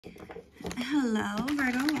Hello,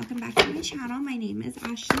 Virgo. Welcome back to my channel. My name is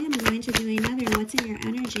Ashley. I'm going to do another What's in Your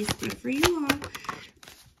Energy split for you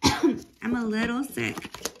all. I'm a little sick,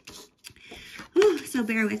 so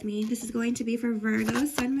bear with me. This is going to be for Virgo,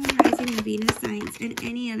 Sun, Moon, Rising, and Venus signs, and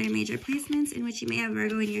any other major placements in which you may have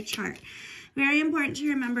Virgo in your chart. Very important to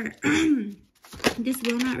remember, this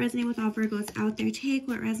will not resonate with all Virgos out there. Take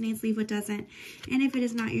what resonates, leave what doesn't. And if it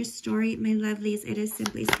is not your story, my lovelies, it is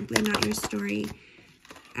simply not your story.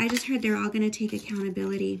 I just heard they're all going to take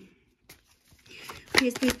accountability.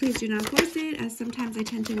 Please, please, please do not force it, as sometimes I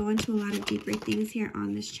tend to go into a lot of deeper things here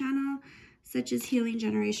on this channel, such as healing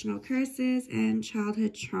generational curses and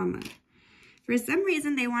childhood trauma. For some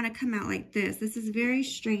reason, they want to come out like this. This is very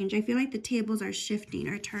strange. I feel like the tables are shifting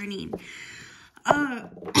or turning.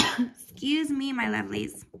 Excuse me, my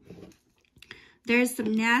lovelies. There's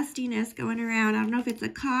some nastiness going around. I don't know if it's a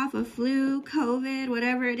cough, a flu, COVID,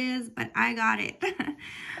 whatever it is, but I got it.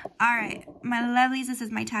 All right, my lovelies, this is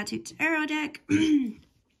my tattooed tarot deck.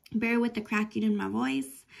 Bear with the cracking in my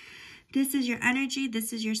voice. This is your energy.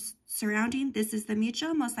 This is your surrounding. This is the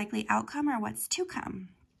mutual, most likely outcome or what's to come.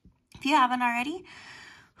 If you haven't already,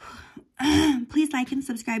 please like and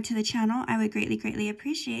subscribe to the channel. I would greatly, greatly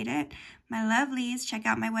appreciate it. My lovelies, check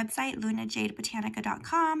out my website,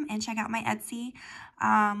 lunajadebotanica.com, and check out my Etsy.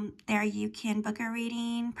 There you can book a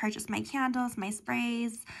reading, purchase my candles, my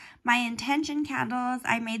sprays, my intention candles.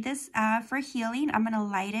 I made this for healing. I'm going to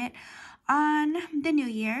light it on the new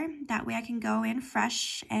year. That way I can go in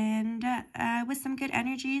fresh and with some good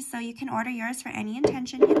energy. So you can order yours for any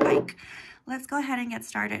intention you'd like. Let's go ahead and get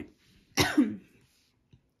started.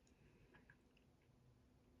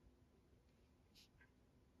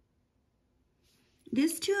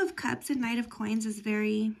 This Two of Cups and Knight of Coins is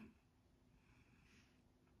very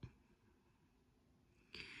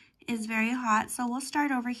hot. So we'll start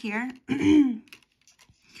over here.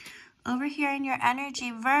 Over here in your energy,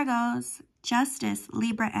 Virgos, Justice,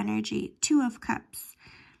 Libra energy, Two of Cups,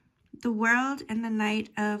 the World, and the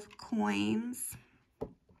Knight of Coins.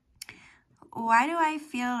 Why do I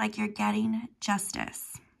feel like you're getting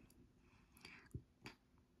justice?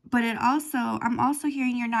 But I'm also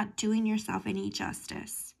hearing you're not doing yourself any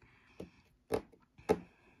justice.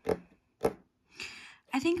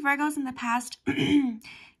 I think Virgos in the past,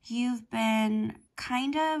 you've been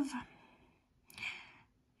kind of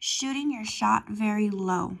shooting your shot very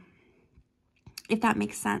low, if that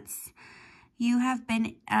makes sense. You have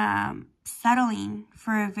been settling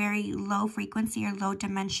for a very low frequency or low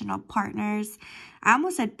dimensional partners. I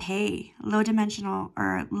almost said pay, low dimensional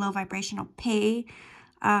or low vibrational pay.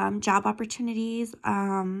 Job opportunities,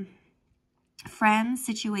 friends,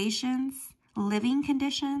 situations, living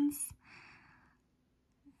conditions.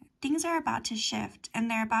 Things are about to shift,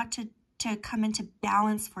 and they're about to come into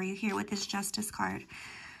balance for you here with this Justice card.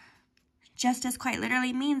 Justice quite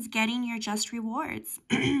literally means getting your just rewards.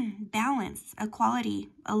 Balance, equality,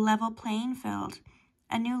 a level playing field,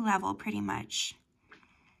 a new level pretty much.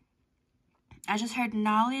 I just heard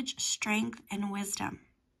knowledge, strength, and wisdom.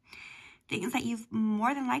 Things that you've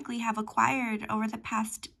more than likely have acquired over the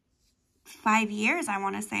past 5 years, I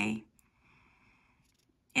want to say.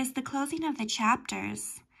 It's the closing of the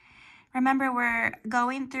chapters. Remember, we're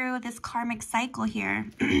going through this karmic cycle here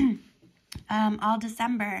all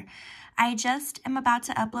December. I just am about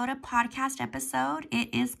to upload a podcast episode.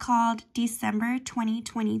 It is called December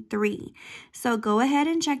 2023. So go ahead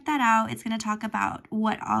and check that out. It's going to talk about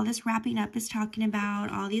what all this wrapping up is talking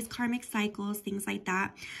about, all these karmic cycles, things like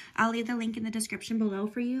that. I'll leave the link in the description below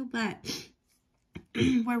for you, but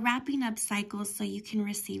we're wrapping up cycles so you can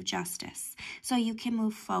receive justice, so you can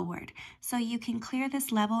move forward, so you can clear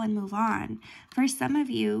this level and move on. For some of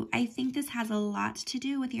you, I think this has a lot to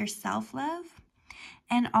do with your self-love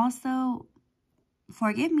and also,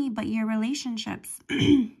 forgive me, but your relationships.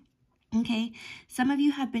 Okay, some of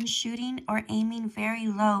you have been shooting or aiming very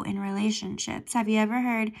low in relationships. Have you ever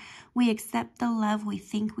heard, we accept the love we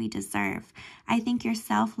think we deserve? I think your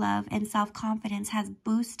self-love and self-confidence has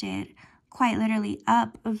boosted quite literally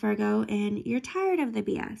up, Virgo, and you're tired of the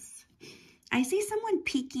BS. I see someone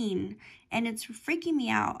peeking, and it's freaking me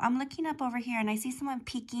out. I'm looking up over here, and I see someone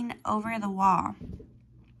peeking over the wall.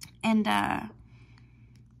 And,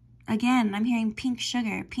 again, I'm hearing pink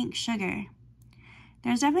sugar, pink sugar.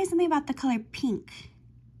 There's definitely something about the color pink.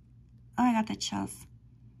 Oh, I got the chills.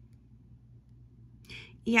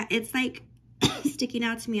 Yeah, it's like sticking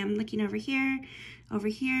out to me. I'm looking over here, over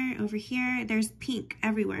here, over here. There's pink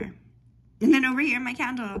everywhere. And then over here, my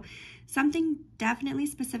candle. Something definitely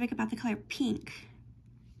specific about the color pink.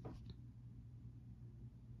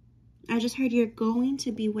 I just heard you're going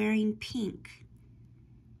to be wearing pink.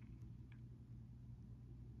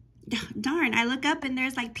 Darn, I look up and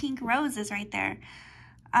there's like pink roses right there.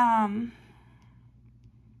 I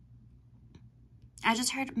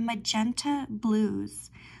just heard magenta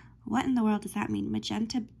blues. What in the world does that mean?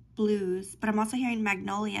 Magenta blues. But I'm also hearing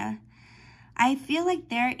magnolia. I feel like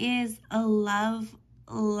there is a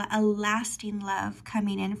lasting love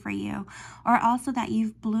coming in for you. Or also that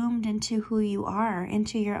you've bloomed into who you are,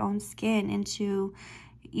 into your own skin, into,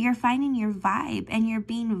 you're finding your vibe and you're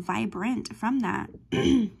being vibrant from that.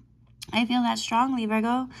 I feel that strongly,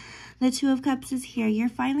 Virgo. The Two of Cups is here. You're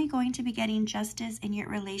finally going to be getting justice in your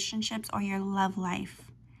relationships or your love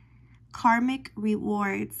life. Karmic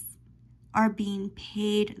rewards are being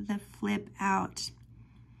paid the flip out.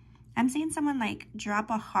 I'm seeing someone like drop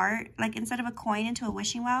a heart, like instead of a coin into a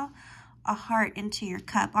wishing well, a heart into your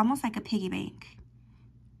cup, almost like a piggy bank.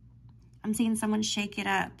 I'm seeing someone shake it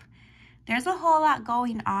up. There's a whole lot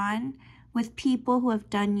going on with people who have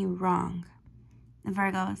done you wrong,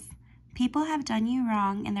 Virgos. People have done you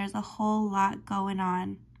wrong, and there's a whole lot going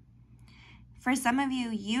on. For some of you,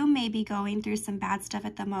 you may be going through some bad stuff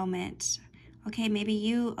at the moment. Okay, maybe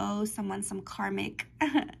you owe someone some karmic,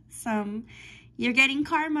 you're getting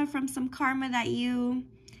karma from some karma that you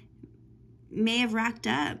may have racked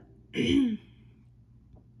up. I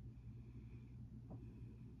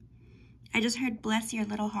just heard, bless your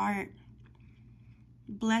little heart.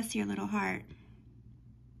 Bless your little heart.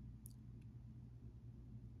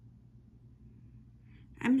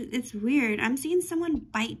 It's weird. I'm seeing someone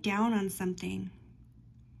bite down on something.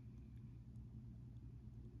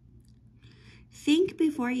 Think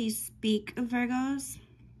before you speak, Virgos.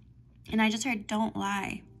 And I just heard, don't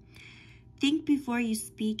lie. Think before you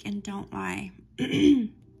speak and don't lie.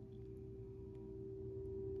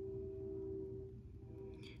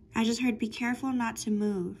 I just heard, be careful not to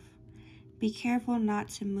move. Be careful not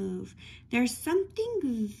to move. There's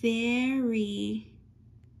something very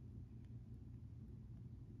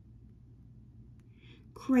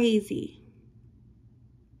crazy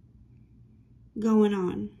going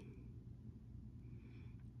on.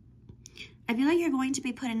 I feel like you're going to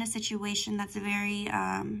be put in a situation that's very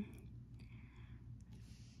a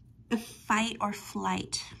fight or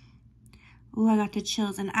flight. Oh, I got the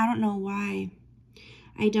chills, and I don't know why.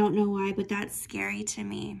 I don't know why, but that's scary to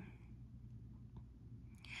me.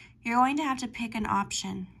 You're going to have to pick an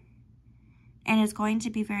option, and it's going to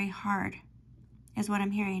be very hard, is what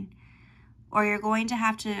I'm hearing. Or you're going to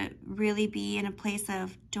have to really be in a place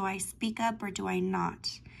of, do I speak up or do I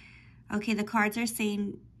not? Okay, the cards are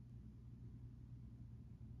saying,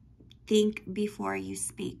 think before you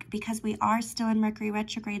speak, because we are still in Mercury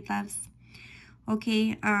retrograde, loves.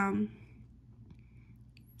 Okay,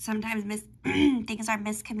 sometimes things are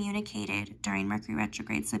miscommunicated during Mercury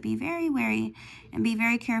retrograde, so be very wary and be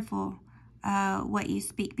very careful what you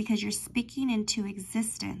speak, because you're speaking into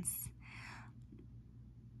existence.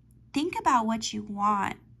 Think about what you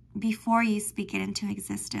want before you speak it into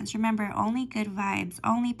existence. Remember, only good vibes,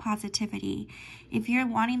 only positivity. If you're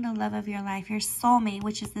wanting the love of your life, your soulmate,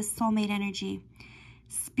 which is this soulmate energy,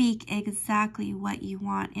 speak exactly what you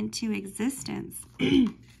want into existence.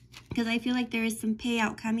 Because I feel like there is some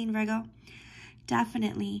payout coming, Virgo.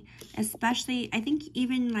 Definitely. Especially, I think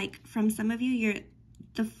even like from some of you, you're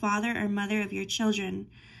the father or mother of your children.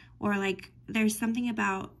 Or like there's something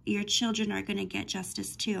about your children are going to get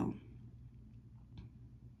justice too.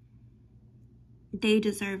 They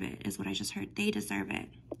deserve it, is what I just heard. They deserve it.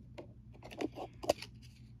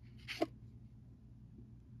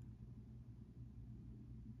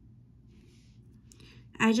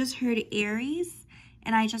 I just heard Aries,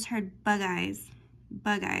 and I just heard bug eyes.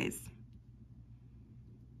 Bug eyes.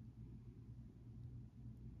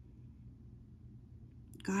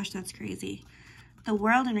 Gosh, that's crazy. The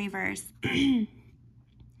World in reverse.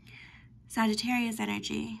 Sagittarius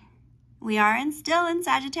energy. We are still in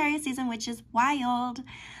Sagittarius season, which is wild.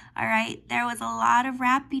 All right, there was a lot of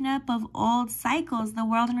wrapping up of old cycles. The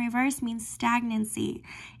World in reverse means stagnancy.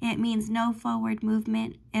 It means no forward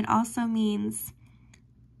movement. It also means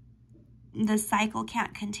the cycle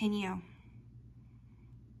can't continue.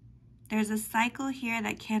 There's a cycle here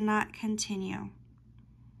that cannot continue.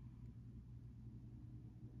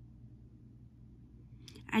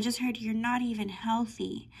 I just heard you're not even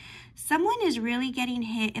healthy. Someone is really getting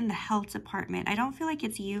hit in the health department. I don't feel like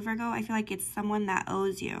it's you, Virgo. I feel like it's someone that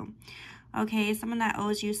owes you. Okay, someone that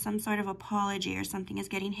owes you some sort of apology or something is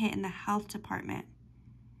getting hit in the health department.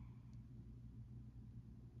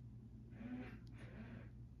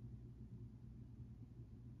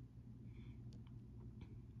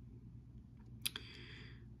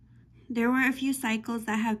 There were a few cycles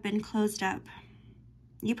that have been closed up.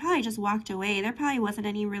 You probably just walked away. There probably wasn't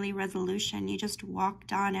any really resolution. You just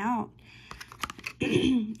walked on out.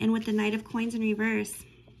 And with the Knight of Coins in reverse,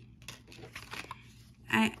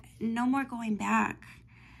 no more going back.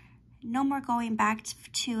 No more going back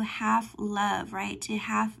to half love, right? To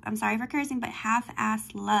half, I'm sorry for cursing, but half-ass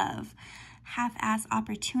love, half-ass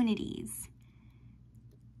opportunities.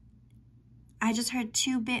 I just heard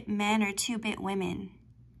 2-bit men or 2-bit women.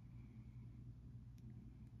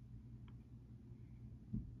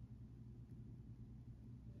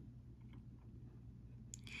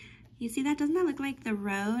 You see that? Doesn't that look like the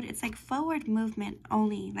road? It's like forward movement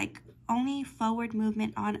only, like only forward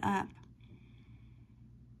movement on up.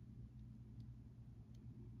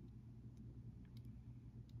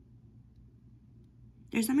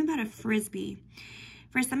 There's something about a frisbee.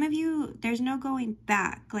 For some of you, there's no going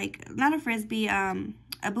back. Like, not a frisbee, a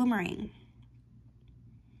boomerang.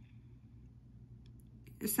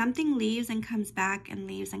 Something leaves and comes back and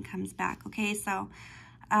leaves and comes back, okay? So,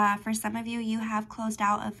 for some of you, you have closed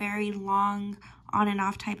out a very long on and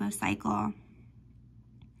off type of cycle.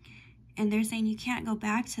 And they're saying you can't go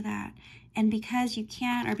back to that. And because you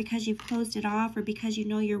can't, or because you've closed it off, or because you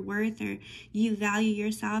know your worth, or you value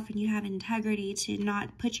yourself and you have integrity to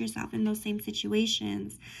not put yourself in those same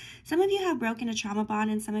situations. Some of you have broken a trauma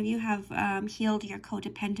bond, and some of you have healed your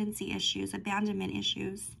codependency issues, abandonment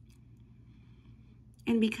issues.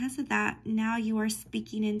 And because of that, now you are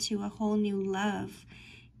speaking into a whole new love.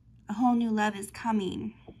 A whole new love is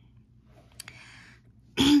coming.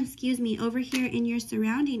 Excuse me, over here in your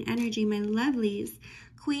surrounding energy, my lovelies,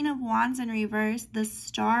 Queen of Wands in reverse, the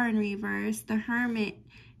Star in reverse, the Hermit,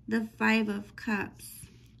 the 5 of Cups.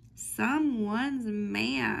 Someone's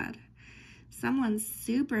mad. Someone's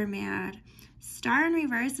super mad. Star in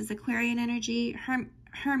reverse is Aquarian energy.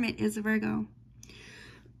 Hermit is Virgo.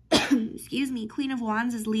 Excuse me, Queen of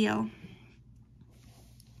Wands is Leo.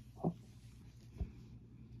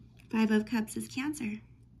 5 of Cups is Cancer.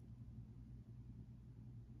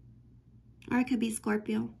 Or it could be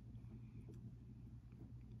Scorpio.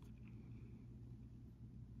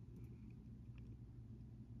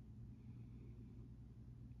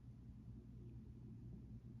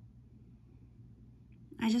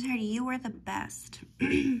 I just heard you were the best.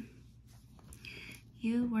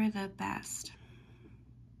 You were the best.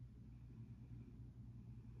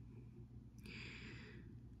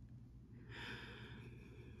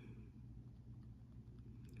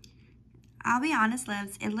 I'll be honest,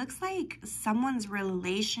 loves, it looks like someone's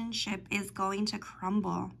relationship is going to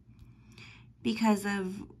crumble because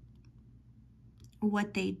of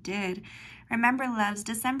what they did. Remember, loves,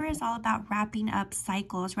 December is all about wrapping up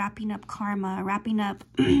cycles, wrapping up karma, wrapping up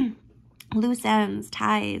loose ends,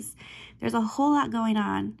 ties. There's a whole lot going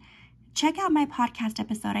on. Check out my podcast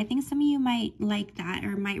episode. I think some of you might like that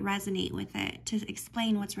or might resonate with it to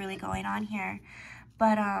explain what's really going on here.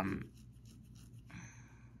 But,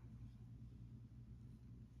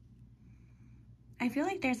 I feel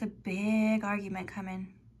like there's a big argument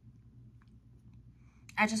coming.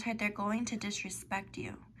 I just heard they're going to disrespect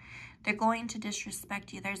you. They're going to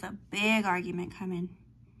disrespect you. There's a big argument coming.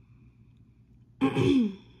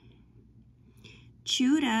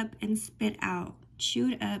 Chewed up and spit out.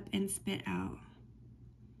 Chewed up and spit out.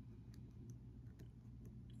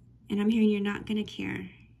 And I'm hearing you're not going to care.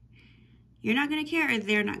 You're not going to care, or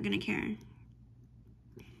they're not going to care.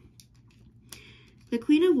 The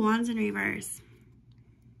Queen of Wands in reverse.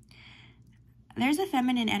 There's a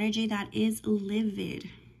feminine energy that is livid.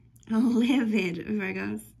 Livid,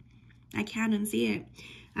 Virgos. I can't unsee it.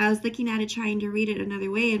 I was looking at it trying to read it another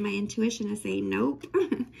way, and my intuition is saying, nope.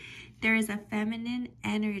 There is a feminine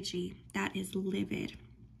energy that is livid.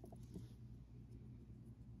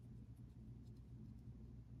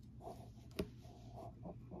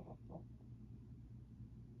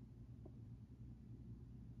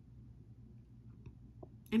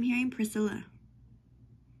 I'm hearing Priscilla.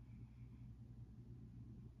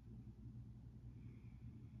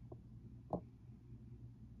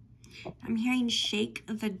 I'm hearing shake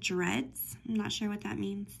the dreads. I'm not sure what that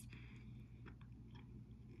means.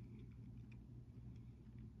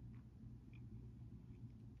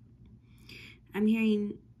 I'm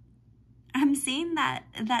seeing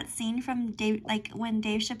that scene from Dave, like when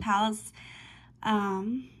Dave Chappelle's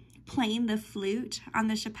playing the flute on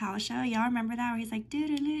the Chappelle show. Y'all remember that, where he's like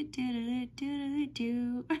doo-doo-doo, doo-doo-doo,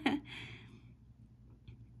 doo-doo-doo.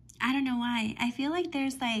 I don't know why. I feel like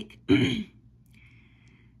there's like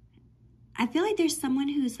I feel like there's someone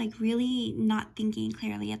who's like really not thinking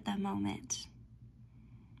clearly at the moment.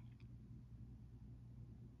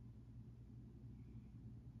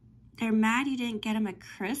 They're mad you didn't get them a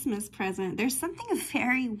Christmas present. There's something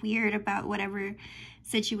very weird about whatever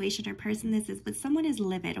situation or person this is, but someone is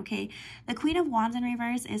livid, okay? The Queen of Wands in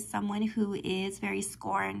reverse is someone who is very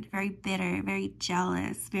scorned, very bitter, very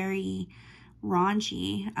jealous, very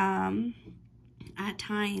raunchy at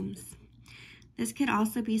times. This could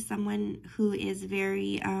also be someone who is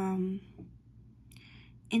very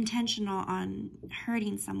intentional on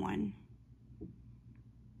hurting someone.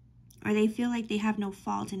 Or they feel like they have no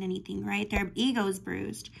fault in anything, right? Their ego's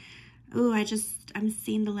bruised. Ooh, I'm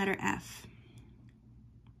seeing the letter F.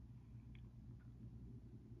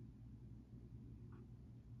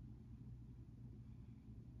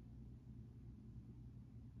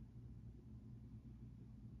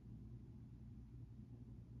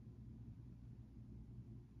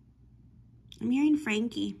 I'm hearing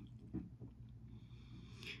Frankie.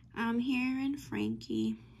 I'm hearing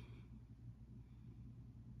Frankie.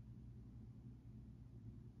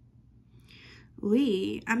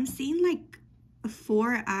 Ooh, I'm seeing like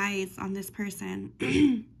 4 eyes on this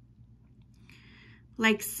person.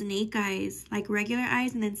 Like snake eyes, like regular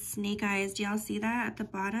eyes and then snake eyes. Do y'all see that at the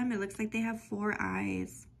bottom? It looks like they have 4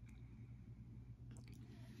 eyes.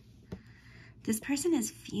 This person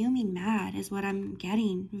is fuming mad is what I'm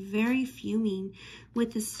getting. Very fuming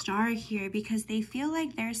with the star here because they feel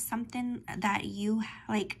like there's something that you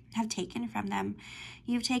like have taken from them.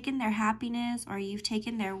 You've taken their happiness, or you've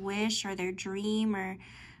taken their wish or their dream, or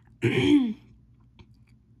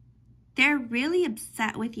they're really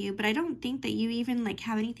upset with you, but I don't think that you even like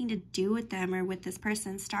have anything to do with them or with this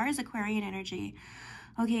person. Star is Aquarian energy.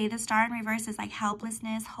 Okay, the star in reverse is like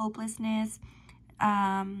helplessness, hopelessness,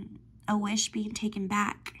 a wish being taken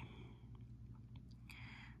back.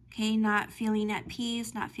 Okay, not feeling at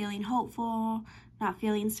peace, not feeling hopeful, not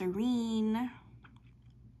feeling serene.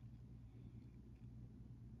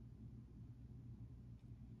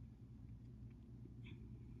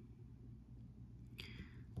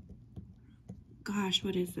 Gosh,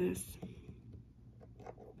 what is this?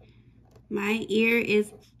 My ear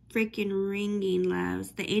is freaking ringing,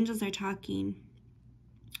 loves. The angels are talking.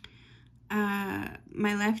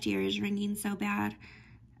 My left ear is ringing so bad.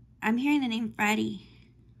 I'm hearing the name Freddie.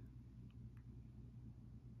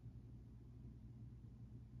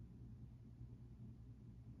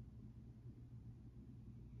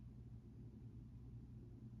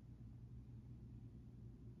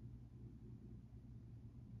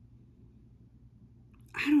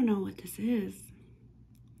 I don't know what this is.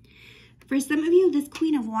 For some of you, this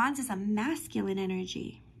Queen of Wands is a masculine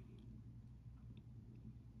energy.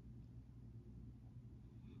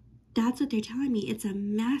 That's what they're telling me. It's a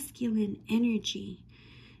masculine energy.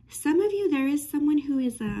 Some of you, there is someone who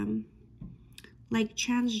is like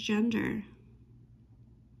transgender.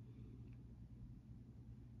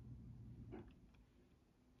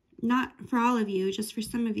 Not for all of you, just for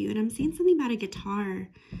some of you. And I'm seeing something about a guitar.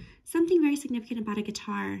 Something very significant about a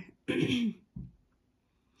guitar.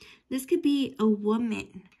 This could be a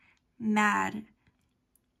woman mad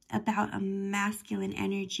about a masculine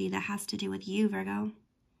energy that has to do with you, Virgo.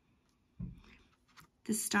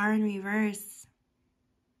 The star in reverse.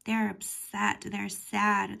 They're upset. They're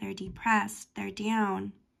sad. They're depressed. They're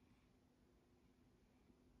down.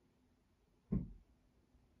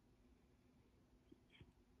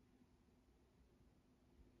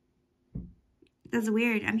 That's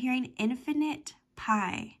weird. I'm hearing infinite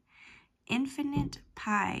pi. Infinite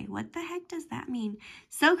pie. What the heck does that mean?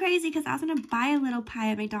 So crazy because I was going to buy a little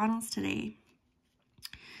pie at McDonald's today.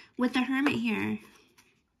 With the Hermit here.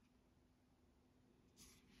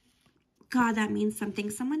 God, that means something.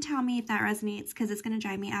 Someone tell me if that resonates because it's going to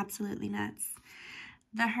drive me absolutely nuts.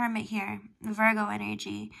 The Hermit here. Virgo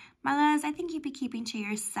energy. My loves, I think you'd be keeping to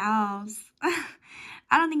yourselves.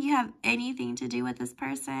 I don't think you have anything to do with this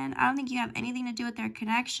person. I don't think you have anything to do with their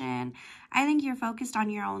connection. I think you're focused on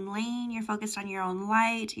your own lane. You're focused on your own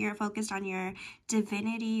light. You're focused on your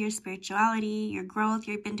divinity, your spirituality, your growth.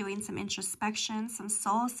 You've been doing some introspection, some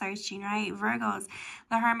soul searching, right? Virgos,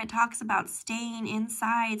 the Hermit talks about staying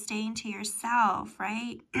inside, staying to yourself,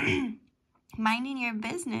 right? Minding your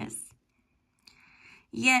business.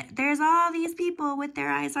 Yet there's all these people with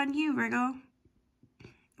their eyes on you, Virgo.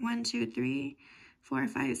 1, 2, 3, 4,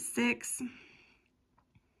 5, 6.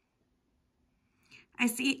 I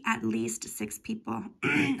see at least 6 people.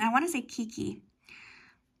 I want to say Kiki.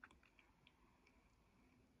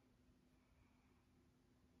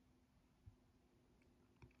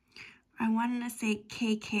 I want to say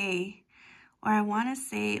KK. Or I want to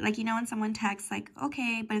say, like, you know when someone texts, like,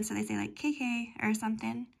 okay, but instead they say, like, KK or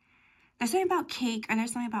something. There's something about cake or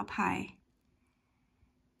there's something about pie.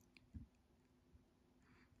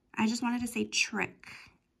 I just wanted to say trick.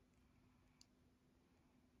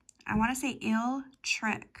 I want to say ill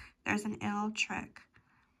trick. There's an ill trick.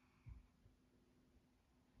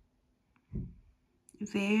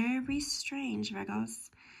 Very strange, Virgos.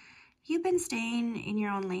 You've been staying in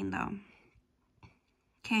your own lane, though.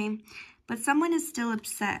 Okay? But someone is still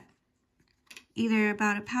upset. Either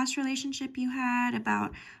about a past relationship you had,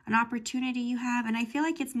 about an opportunity you have. And I feel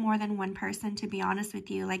like it's more than one person, to be honest with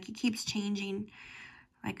you. Like, it keeps changing.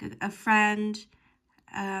 Like a friend,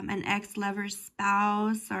 an ex-lover's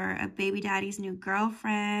spouse, or a baby daddy's new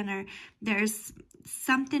girlfriend, or there's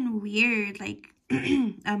something weird, like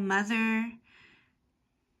a mother.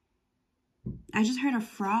 I just heard a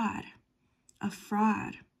fraud. A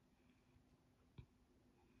fraud.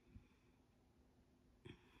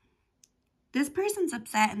 This person's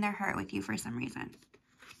upset and they're hurt with you for some reason.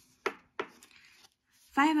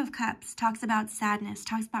 5 of Cups talks about sadness,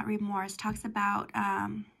 talks about remorse, talks about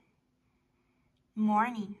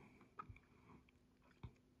mourning.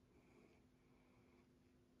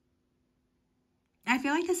 I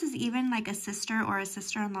feel like this is even like a sister or a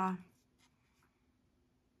sister-in-law.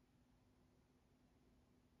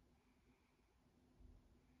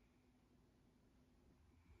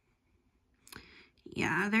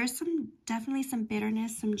 Yeah, there's definitely some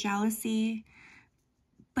bitterness, some jealousy,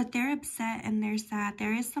 but they're upset and they're sad.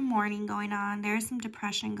 There is some mourning going on. There is some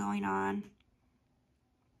depression going on.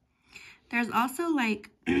 There's also like,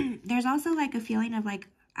 a feeling of like,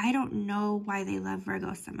 I don't know why they love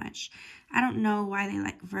Virgo so much. I don't know why they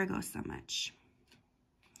like Virgo so much.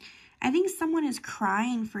 I think someone is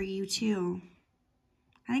crying for you too.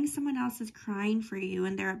 I think someone else is crying for you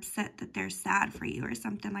and they're upset that they're sad for you or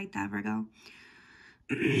something like that, Virgo.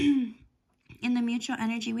 In the mutual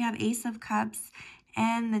energy, we have Ace of Cups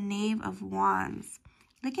and the Knave of Wands.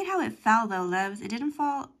 Look at how it fell, though, loves. It didn't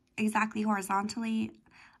fall exactly horizontally,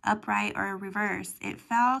 upright, or reverse. It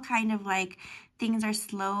fell kind of like things are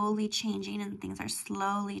slowly changing and things are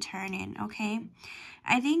slowly turning, okay?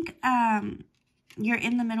 I think you're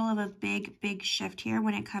in the middle of a big shift here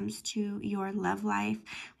when it comes to your love life,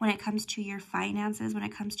 when it comes to your finances, when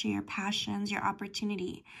it comes to your passions, your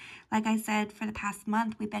opportunity. Like I said, for the past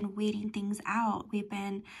month, we've been weeding things out. We've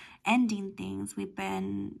been ending things. We've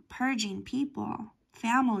been purging people,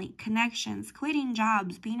 family, connections, quitting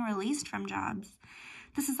jobs, being released from jobs.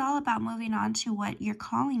 This is all about moving on to what your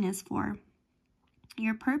calling is for,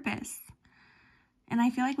 your purpose. And I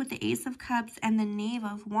feel like with the Ace of Cups and the Knave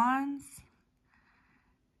of Wands,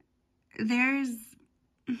 there's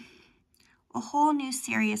a whole new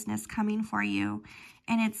seriousness coming for you.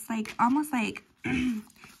 And it's like, almost like,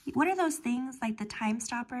 what are those things? Like the time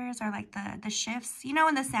stoppers or like the shifts? You know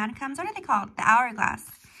when the sand comes, what are they called? The hourglass.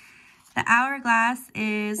 The hourglass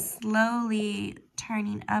is slowly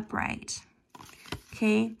turning upright.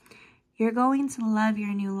 Okay? You're going to love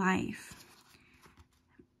your new life.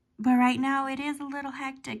 But right now, it is a little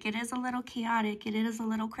hectic. It is a little chaotic. It is a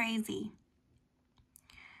little crazy.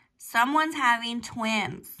 Someone's having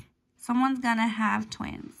twins. Someone's gonna have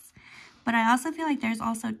twins. But I also feel like there's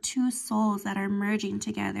also 2 souls that are merging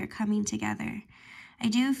together, coming together. I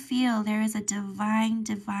do feel there is a divine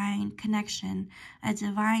connection, a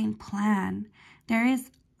divine plan. There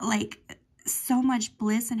is like so much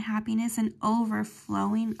bliss and happiness and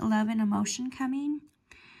overflowing love and emotion coming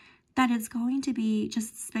that it's going to be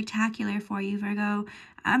just spectacular for you, Virgo.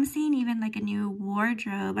 I'm seeing even like a new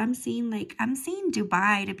wardrobe. I'm seeing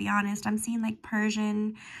Dubai, to be honest. I'm seeing like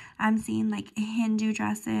Persian. I'm seeing like Hindu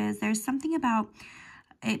dresses. There's something about,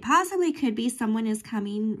 it possibly could be someone is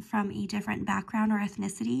coming from a different background or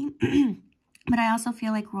ethnicity. But I also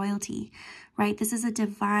feel like royalty, right? This is a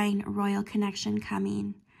divine royal connection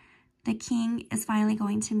coming. The king is finally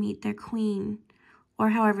going to meet their queen,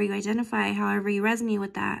 or however you identify, however you resonate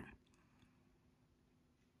with that.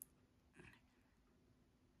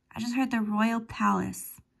 I just heard the royal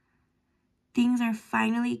palace. Things are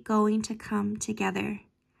finally going to come together.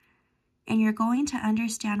 And you're going to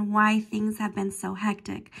understand why things have been so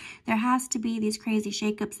hectic. There has to be these crazy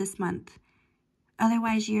shakeups this month.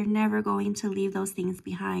 Otherwise, you're never going to leave those things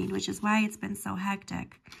behind, which is why it's been so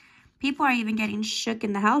hectic. People are even getting shook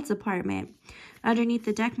in the health department. Underneath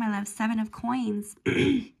the deck, my love, 7 of coins.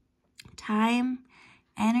 Time,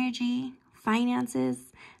 energy,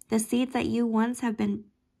 finances, the seeds that you once have been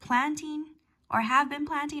planting or have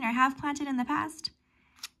planted in the past,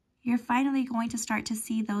 you're finally going to start to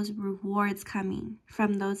see those rewards coming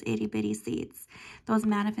from those itty-bitty seeds, those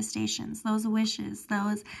manifestations, those wishes,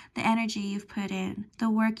 the energy you've put in, the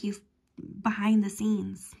work you've behind the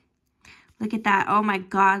scenes. Look at that. Oh my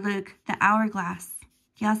God, look, the hourglass.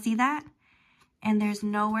 Y'all see that? And there's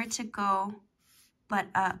nowhere to go but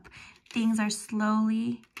up. Things are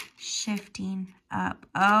slowly shifting up.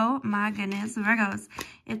 Oh my goodness, Virgos.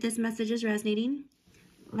 If this message is resonating,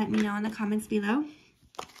 let me know in the comments below.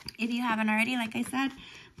 If you haven't already, like I said,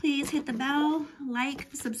 please hit the bell, like,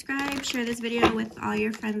 subscribe, share this video with all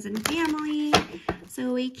your friends and family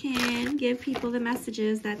so we can give people the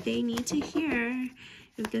messages that they need to hear.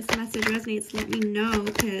 If this message resonates, let me know,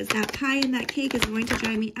 because that pie and that cake is going to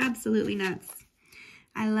drive me absolutely nuts.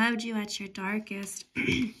 I loved you at your darkest.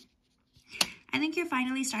 I think you're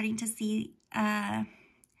finally starting to see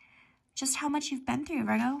just how much you've been through,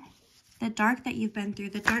 Virgo. The dark that you've been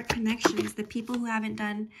through, the dark connections, the people who haven't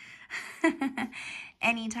done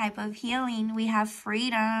any type of healing. We have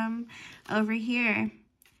freedom over here.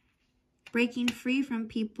 Breaking free from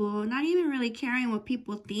people, not even really caring what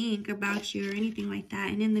people think about you or anything like that.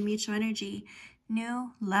 And in the mutual energy,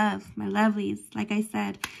 new love, my lovelies. Like I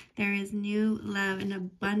said, there is new love and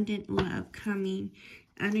abundant love coming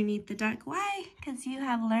underneath the dark. Why? Because you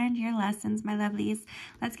have learned your lessons, my lovelies.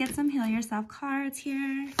 Let's get some Heal Yourself cards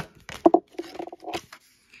here.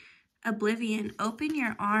 Oblivion. Open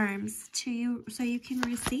your arms to you so you can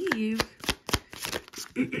receive.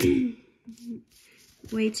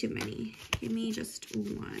 Way too many. Give me just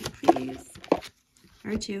one, please.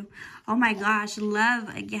 Or two. Oh my gosh, love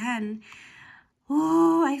again.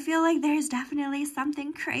 Oh, I feel like there's definitely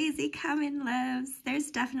something crazy coming, loves. There's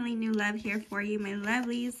definitely new love here for you, my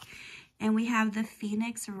lovelies. And we have the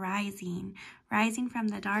Phoenix rising. Rising from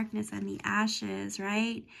the darkness and the ashes,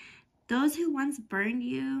 right? Those who once burned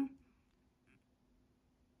you,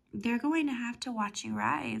 they're going to have to watch you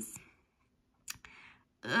rise.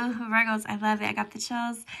 Ugh, Virgos, I love it. I got the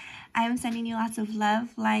chills. I am sending you lots of love,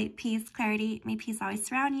 light, peace, clarity. May peace always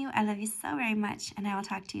surround you. I love you so very much, and I will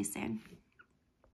talk to you soon.